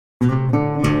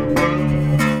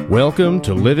Welcome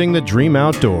to Living the Dream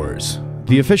Outdoors,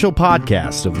 the official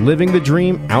podcast of Living the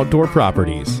Dream Outdoor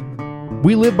Properties.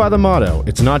 We live by the motto,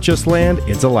 it's not just land,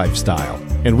 it's a lifestyle.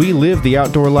 And we live the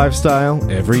outdoor lifestyle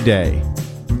every day.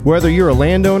 Whether you're a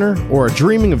landowner or are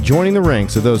dreaming of joining the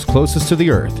ranks of those closest to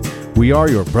the earth, we are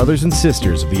your brothers and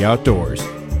sisters of the outdoors.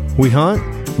 We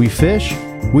hunt, we fish,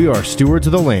 we are stewards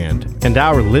of the land, and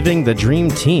our Living the Dream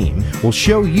team will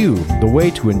show you the way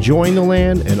to enjoying the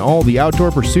land and all the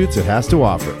outdoor pursuits it has to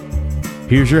offer.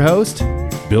 Here's your host,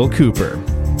 Bill Cooper.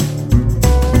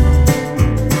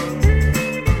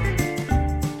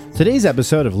 Today's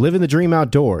episode of Living the Dream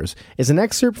Outdoors is an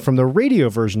excerpt from the radio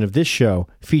version of this show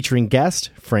featuring guest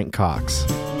Frank Cox.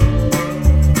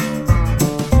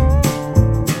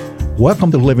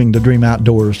 Welcome to Living the Dream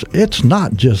Outdoors. It's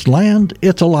not just land,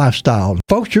 it's a lifestyle.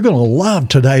 Folks, you're going to love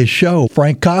today's show.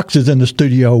 Frank Cox is in the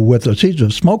studio with us. He's of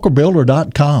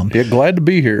smokerbuilder.com. Yeah, glad to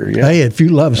be here. Yeah. Hey, if you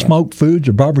love smoked foods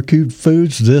or barbecued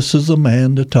foods, this is the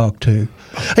man to talk to.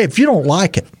 Hey, if you don't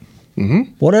like it,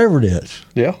 whatever it is,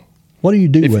 what do you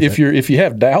do with it? If you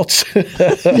have doubts,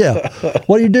 yeah,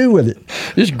 what do you do with it?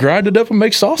 Just grind it up and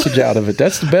make sausage out of it.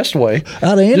 That's the best way.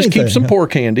 Out of anything. Just keep some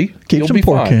pork candy. Keep some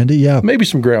pork candy, yeah. Maybe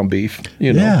some ground beef.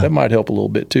 That might help a little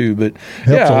bit too. But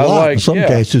helps a lot in some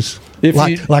cases.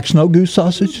 Like snow goose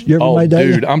sausage? You ever made that?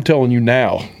 Dude, I'm telling you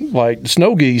now, like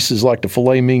snow geese is like the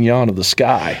filet mignon of the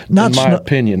sky, in my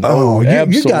opinion. Oh,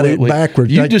 you got it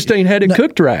backwards. You just ain't had it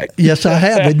cooked right. Yes, I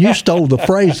have. And you stole the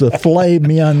phrase, the filet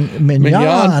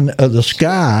mignon of the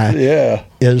sky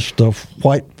is the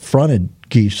white-fronted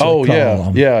geese. Oh,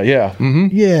 yeah.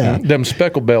 Mm-hmm. Yeah. Them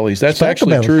speckle bellies. That's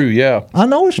actually true, yeah. I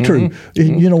know it's true.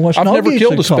 You know what? I've never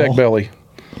killed a speck belly.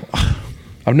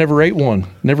 I've never ate one,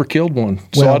 never killed one,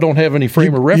 so I don't have any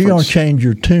frame of reference. You're going to change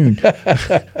your tune.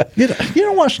 You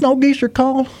know what snow geese are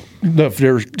called?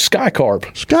 They're sky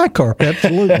carp. Sky carp,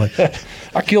 absolutely.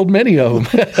 I killed many of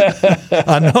them.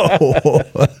 I know.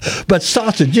 But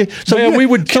sausage. We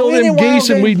would kill them geese,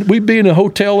 and we'd be in a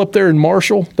hotel up there in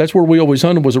Marshall. That's where we always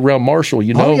hunted, was around Marshall. Oh,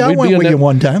 yeah, I went with you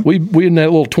one time. We in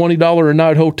that little $20 a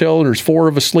night hotel, and there's 4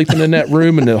 of us sleeping in that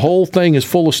room, and the whole thing is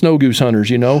full of snow goose hunters,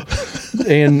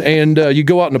 And you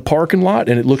go out in the parking lot,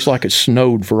 and it looks like it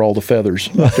snowed for all the feathers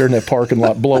out there in that parking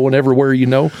lot, blowing everywhere,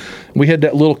 We had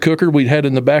that little cooker we'd had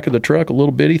in the back of the truck, a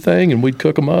little bitty thing, and we'd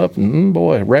cook them up, and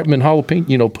wrap them in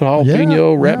jalapeno, put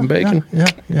jalapeno, wrap in bacon.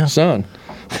 Yeah. Son.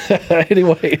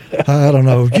 Anyway. I don't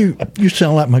know. You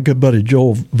sound like my good buddy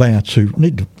Joel Vance, who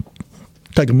need to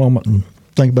take a moment and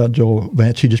think about Joel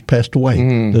Vance. He just passed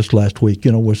away this last week.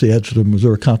 Was the Edgewood,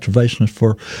 Missouri conservationist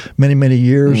for many, many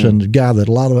years, and the guy that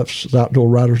a lot of us outdoor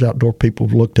writers, outdoor people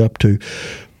have looked up to.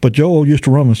 But Joel used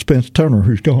to run with Spence Turner,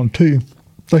 who's gone too.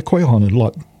 They quail hunted a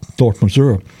lot North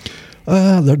Missouri.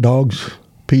 Their dogs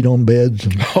peed on beds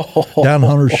and down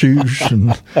hunters' shoes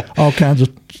and all kinds of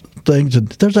things.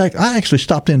 And I actually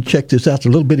stopped in and checked this out. It's a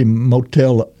little bitty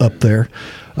motel up there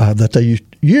that they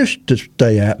used to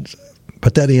stay at,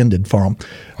 but that ended for them.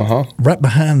 Right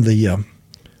behind the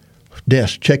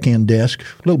check-in desk,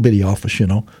 little bitty office,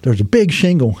 there's a big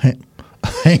shingle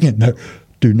hanging there.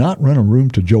 Do not rent a room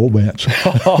to Joel Vance.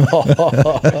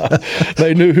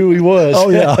 They knew who he was. Oh,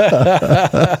 yeah.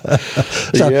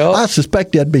 I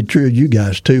suspect that'd be true of you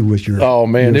guys, too, with your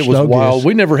it was wild.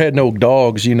 We never had no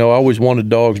dogs. I always wanted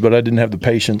dogs, but I didn't have the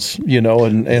patience, and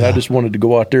I just wanted to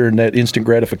go out there and that instant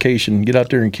gratification, get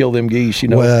out there and kill them geese,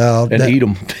 and eat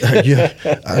them.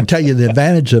 I tell you, the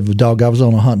advantage of a dog, I was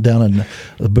on a hunt down in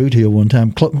the Boot Hill one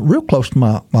time, real close to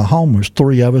my home. There's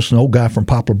 3 of us. An old guy from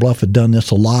Poplar Bluff had done this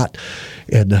a lot.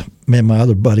 And me and my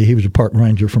other buddy, he was a park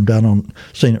ranger from down on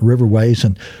Scenic Riverways,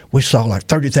 and we saw like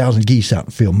 30,000 geese out in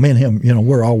the field. Me and him,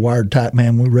 we're all wired tight,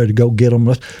 man. We're ready to go get them.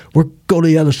 We'll go to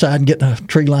the other side and get in a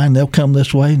tree line. They'll come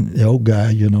this way. And the old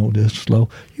guy, just slow.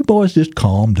 You boys just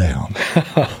calm down.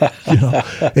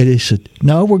 And he said,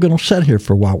 no, we're going to sit here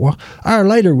for a while. Well, an hour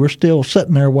later, we're still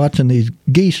sitting there watching these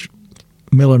geese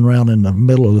milling around in the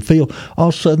middle of the field. All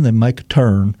of a sudden, they make a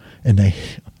turn, and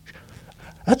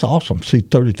that's awesome. See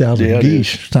 30,000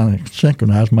 geese kind of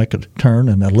synchronized, make a turn,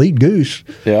 and the lead goose,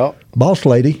 boss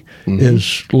lady,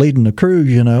 is leading the crew,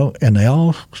 and they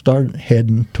all started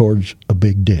heading towards a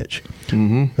big ditch.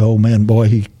 The old man,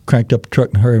 he cranked up a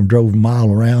truck in a hurry and drove a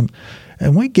mile around.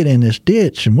 And we get in this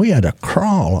ditch, and we had to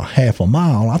crawl a half a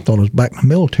mile. I thought I was back in the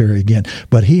military again.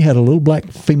 But he had a little black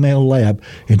female lab,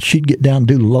 and she'd get down and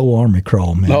do the low army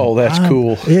crawl, man. Oh, that's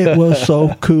cool. It was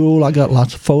so cool. I got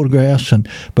lots of photographs.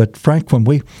 But Frank,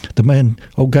 the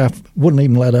old guy wouldn't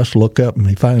even let us look up, and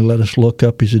he finally let us look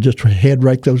up. He said, just head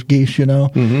rake those geese,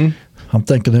 I'm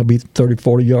thinking they'll be 30,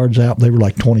 40 yards out. They were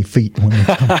like 20 feet when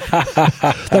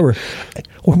they were.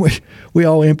 When we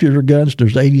all emptied our guns,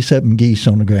 there's 87 geese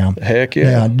on the ground. Heck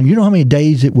yeah. Now, you know how many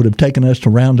days it would have taken us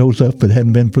to round those up if it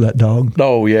hadn't been for that dog?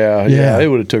 Oh, yeah. It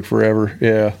would have took forever.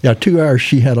 Yeah. Yeah, 2 hours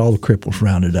she had all the cripples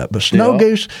rounded up. But snow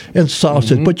goose and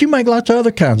sausage. But you make lots of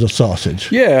other kinds of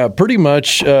sausage. Yeah, pretty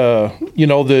much.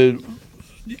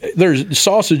 There's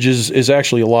sausage is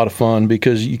actually a lot of fun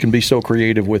because you can be so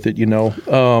creative with it,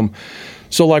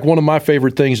 So like one of my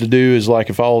favorite things to do is like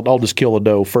if I'll just kill a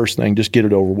doe first thing, just get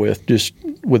it over with, just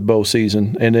with bow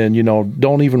season. And then,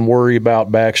 don't even worry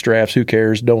about back straps. Who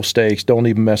cares? No steaks. Don't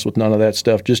even mess with none of that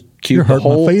stuff. Just cube my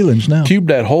feelings now. Cube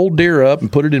that whole deer up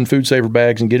and put it in food saver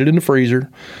bags and get it in the freezer.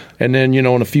 And then, in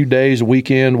a few days, a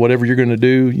weekend, whatever you're going to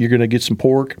do, you're going to get some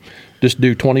pork. Just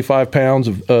do 25 pounds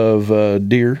of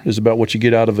deer is about what you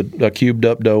get out of a cubed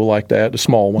up doe like that, a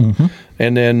small one. Mm-hmm.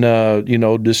 And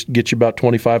then, just get you about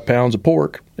 25 pounds of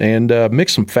pork and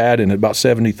mix some fat in it, about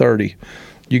 70-30.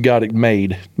 You got it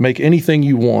made. Make anything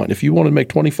you want. If you want to make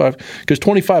 25, because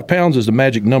 25 pounds is the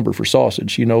magic number for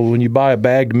sausage. When you buy a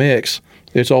bagged mix,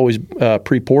 it's always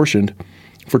pre-portioned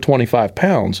for 25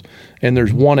 pounds. And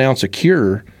there's 1 ounce of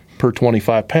cure per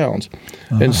 25 pounds.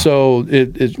 And so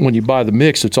when you buy the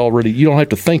mix, it's already, you don't have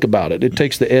to think about it. It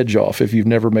takes the edge off if you've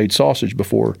never made sausage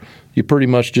before. You pretty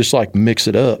much just like mix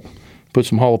it up. Put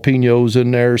some jalapenos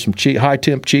in there, some high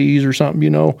temp cheese or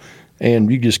something, and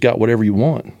you just got whatever you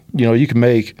want. You can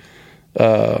make,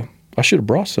 I should have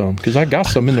brought some because I got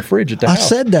some in the fridge at the house. I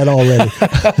said that already.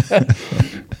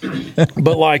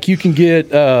 But like you can get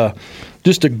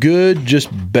just a good, just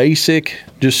basic,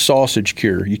 just sausage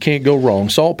cure. You can't go wrong.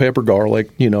 Salt, pepper, garlic,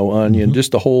 onion,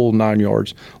 just the whole 9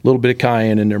 yards. A little bit of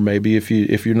cayenne in there maybe if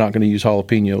you're not going to use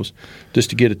jalapenos,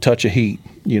 just to get a touch of heat.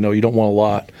 You don't want a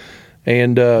lot.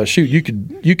 And you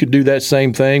could do that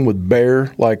same thing with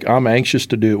bear. Like I'm anxious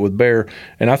to do it with bear.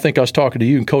 And I think I was talking to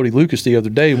you and Cody Lucas the other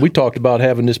day, and we talked about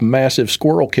having this massive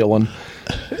squirrel killing.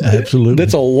 Absolutely,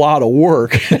 that's a lot of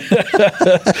work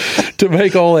to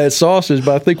make all that sausage.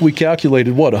 But I think we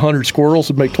calculated 100 squirrels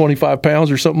would make 25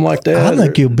 pounds or something like that. I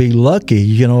think you'll be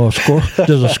lucky. A squirrel.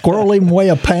 Does a squirrel even weigh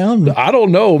a pound? I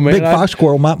don't know, man. Big fox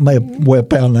squirrel might weigh a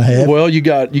pound and a half. Well, you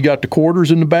got the quarters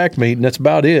and the back meat, and that's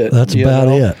about it. That's about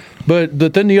it.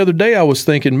 But then the other day I was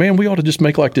thinking, man, we ought to just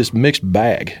make like this mixed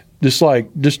bag.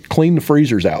 Just clean the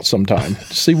freezers out sometime.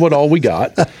 See what all we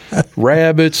got.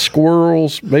 Rabbits,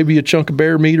 squirrels, maybe a chunk of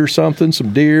bear meat or something,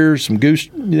 some deer, some goose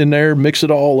in there, mix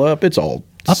it all up. It's all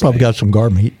I probably got some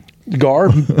gar meat.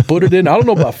 Put it in. I don't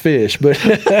know about fish, but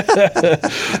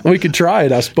we could try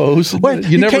it, I suppose. Well,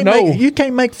 you never know. You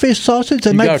can't make fish sausage.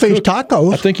 They make fish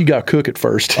tacos. I think you got to cook it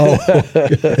first. Oh.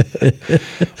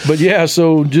 But yeah,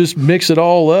 so just mix it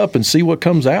all up and see what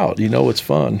comes out. It's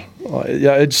fun.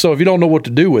 So if you don't know what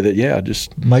to do with it,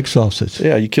 just make sausage.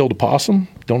 Yeah, you killed a possum.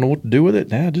 Don't know what to do with it.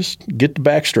 Just get the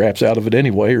back straps out of it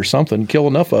anyway or something. Kill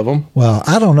enough of them. Well,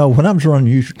 I don't know. When I was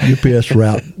running UPS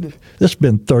route, this has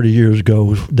been 30 years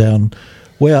ago, down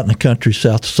way out in the country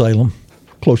south of Salem,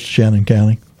 close to Shannon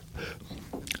County.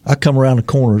 I come around the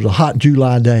corner. It's a hot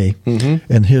July day, and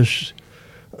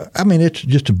it's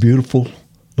just a beautiful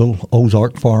little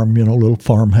Ozark farm, little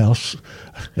farmhouse.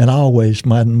 And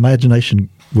my imagination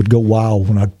would go wild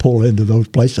when I'd pull into those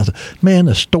places. I thought, man,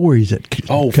 the stories that could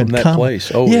from that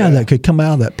place. Oh, yeah, that could come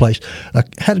out of that place. I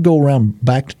had to go around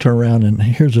back to turn around, and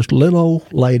here's this little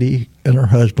old lady and her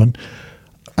husband.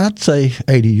 I'd say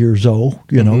 80 years old.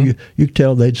 You could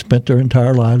tell they'd spent their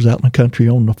entire lives out in the country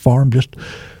on the farm. Just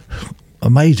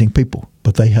amazing people.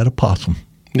 But they had a possum.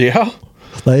 Yeah?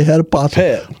 They had a possum.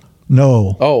 Pet?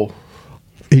 No. Oh.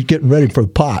 He's getting ready for the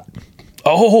pot.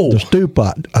 Oh. The stew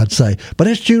pot, I'd say. But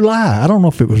it's July. I don't know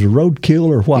if it was a roadkill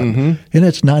or what. And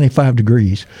it's 95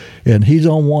 degrees. And he's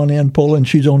on one end pulling,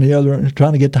 she's on the other end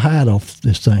trying to get the hide off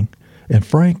this thing. And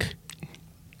Frank,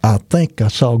 I think I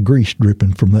saw grease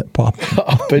dripping from that pot.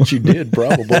 I bet you did,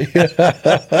 probably.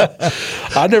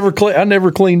 I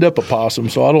never cleaned up a possum,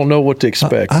 so I don't know what to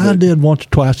expect. I did once or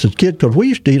twice as a kid because we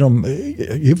used to eat them.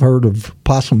 You've heard of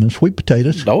possum and sweet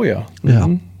potatoes. Oh, yeah.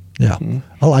 Yeah. Yeah,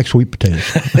 I like sweet potatoes.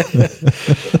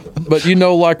 But,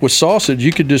 like with sausage,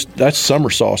 you could that's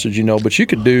summer sausage, but you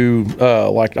could do,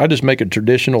 I just make a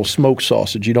traditional smoked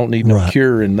sausage. You don't need no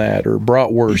cure in that or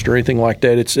bratwurst or anything like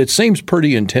that. It seems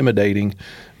pretty intimidating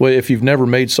well, if you've never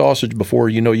made sausage before,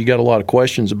 you got a lot of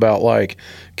questions about like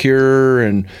cure,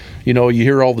 and you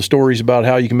hear all the stories about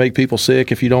how you can make people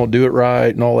sick if you don't do it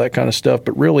right and all that kind of stuff.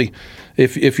 But really,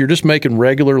 if you're just making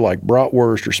regular like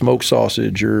bratwurst or smoked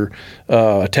sausage or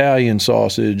Italian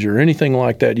sausage or anything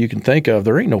like that you can think of,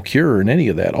 there ain't no cure in any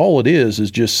of that. All it is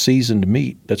just seasoned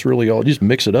meat. That's really all. Just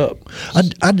mix it up.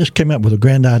 I just came up with a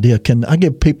grand idea. Can I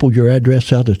give people your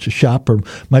address out at the shop, or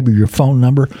maybe your phone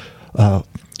number?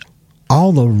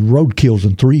 All the roadkills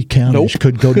in 3 counties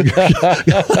could go to your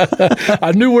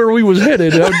I knew where we was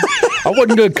headed. I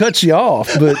wasn't going to cut you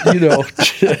off, but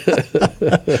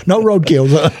no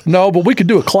roadkills. No, but we could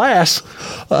do a class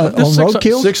on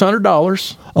roadkills.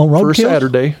 $600 on roadkill for a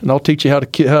Saturday, and I'll teach you how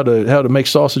to make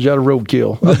sausage out of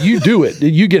roadkill. You do it.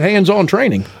 You get hands-on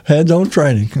training. Hands-on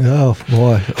training. Oh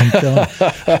boy, I'm telling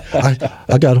you.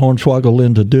 I got hornswoggled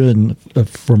into doing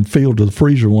from field to the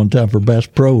freezer one time for Bass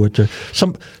Pro. Which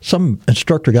some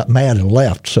instructor got mad and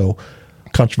left. So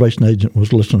conservation agent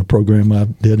was listening to a program I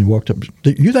did, and he walked up.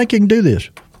 Do you think you can do this?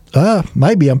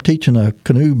 Maybe. I'm teaching a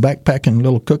canoe backpacking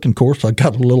little cooking course. I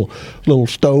got a little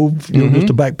stove,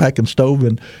 just a backpacking stove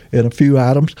and a few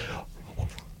items.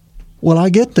 Well,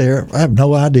 I get there, I have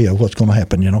no idea what's going to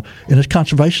happen, And this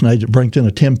conservation agent brings in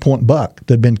a 10-point buck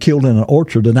that had been killed in an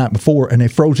orchard the night before, and they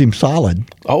froze him solid.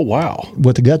 Oh, wow.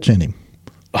 With the guts in him.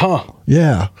 Huh.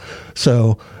 Yeah.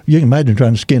 So you can imagine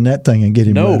trying to skin that thing and get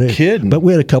him no ready. Kidding. But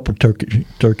we had a couple of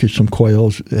turkeys, some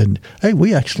quails, and hey, it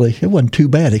wasn't too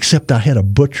bad, except I had a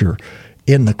butcher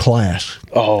in the class.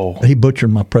 Oh. He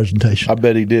butchered my presentation. I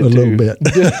bet he did, a little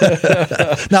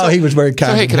bit. No, he was very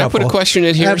kind. So, hey, can I put a question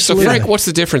in here? Absolutely. So, Frank, what's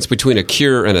the difference between a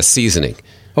cure and a seasoning?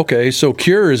 Okay, so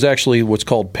cure is actually what's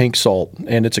called pink salt,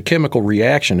 and it's a chemical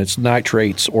reaction. It's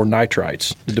nitrates or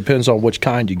nitrites. It depends on which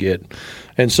kind you get.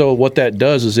 And so what that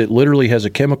does is it literally has a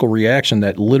chemical reaction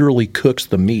that literally cooks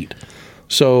the meat.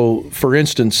 So, for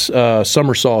instance,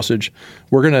 summer sausage,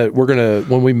 we're gonna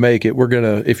when we make it,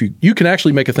 if you can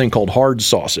actually make a thing called hard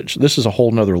sausage. This is a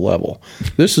whole nother level.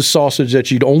 This is sausage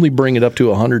that you'd only bring it up to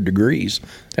 100 degrees,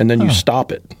 and then you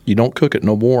stop it. You don't cook it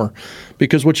no more,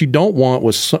 because what you don't want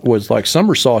was like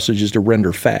summer sausage is to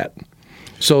render fat.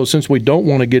 So, since we don't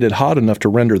want to get it hot enough to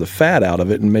render the fat out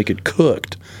of it and make it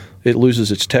cooked, it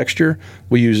loses its texture.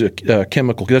 We use a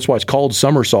chemical. That's why it's called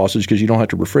summer sausage, because you don't have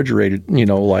to refrigerate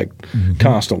it,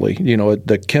 constantly.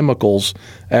 The chemicals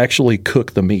actually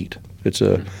cook the meat. It's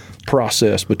a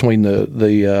process between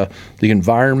the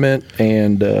environment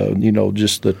and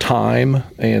just the time,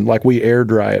 and like we air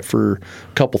dry it for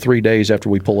a couple 3 days after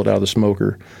we pull it out of the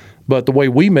smoker. But the way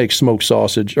we make smoked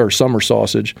sausage or summer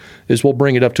sausage is we'll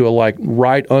bring it up to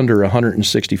right under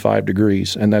 165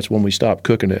 degrees, and that's when we stop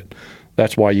cooking it.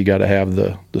 That's why you got to have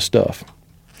the stuff.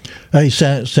 Hey,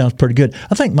 sounds pretty good.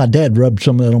 I think my dad rubbed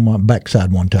some of that on my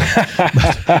backside one time.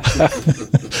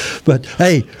 But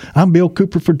hey, I'm Bill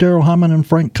Cooper for Darrell Hyman and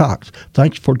Frank Cox.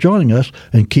 Thanks for joining us,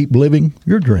 and keep living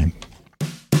your dream.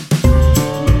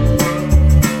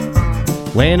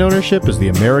 Land ownership is the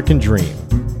American dream.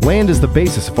 Land is the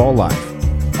basis of all life.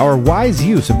 Our wise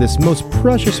use of this most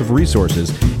precious of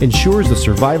resources ensures the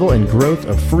survival and growth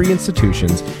of free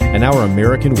institutions and our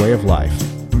American way of life.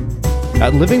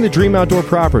 At Living the Dream Outdoor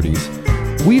Properties,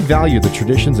 we value the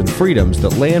traditions and freedoms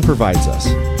that land provides us.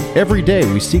 Every day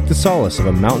we seek the solace of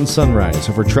a mountain sunrise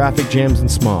over traffic jams and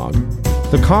smog,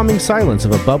 the calming silence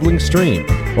of a bubbling stream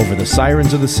over the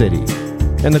sirens of the city,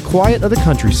 and the quiet of the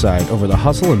countryside over the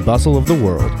hustle and bustle of the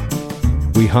world.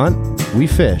 We hunt, we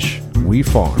fish, we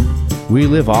farm. We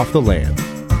live off the land.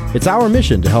 It's our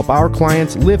mission to help our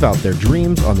clients live out their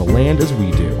dreams on the land as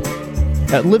we do.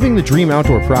 At Living the Dream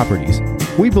Outdoor Properties,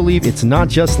 we believe it's not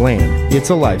just land, it's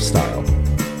a lifestyle.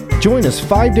 Join us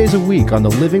 5 days a week on the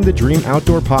Living the Dream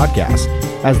Outdoor podcast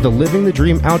as the Living the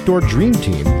Dream Outdoor Dream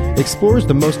Team explores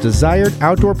the most desired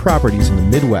outdoor properties in the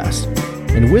Midwest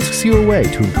and whisks you away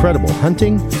to incredible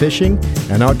hunting, fishing,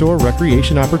 and outdoor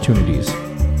recreation opportunities.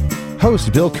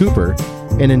 Host Bill Cooper,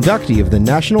 an inductee of the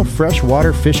National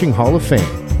Freshwater Fishing Hall of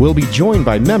Fame, will be joined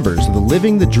by members of the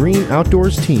Living the Dream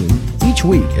Outdoors team each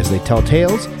week as they tell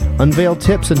tales, unveil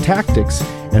tips and tactics,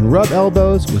 and rub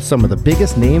elbows with some of the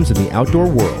biggest names in the outdoor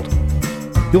world.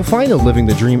 You'll find the Living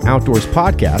the Dream Outdoors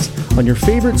podcast on your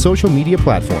favorite social media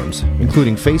platforms,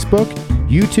 including Facebook,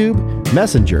 YouTube,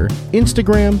 Messenger,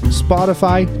 Instagram,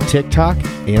 Spotify, TikTok,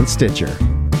 and Stitcher.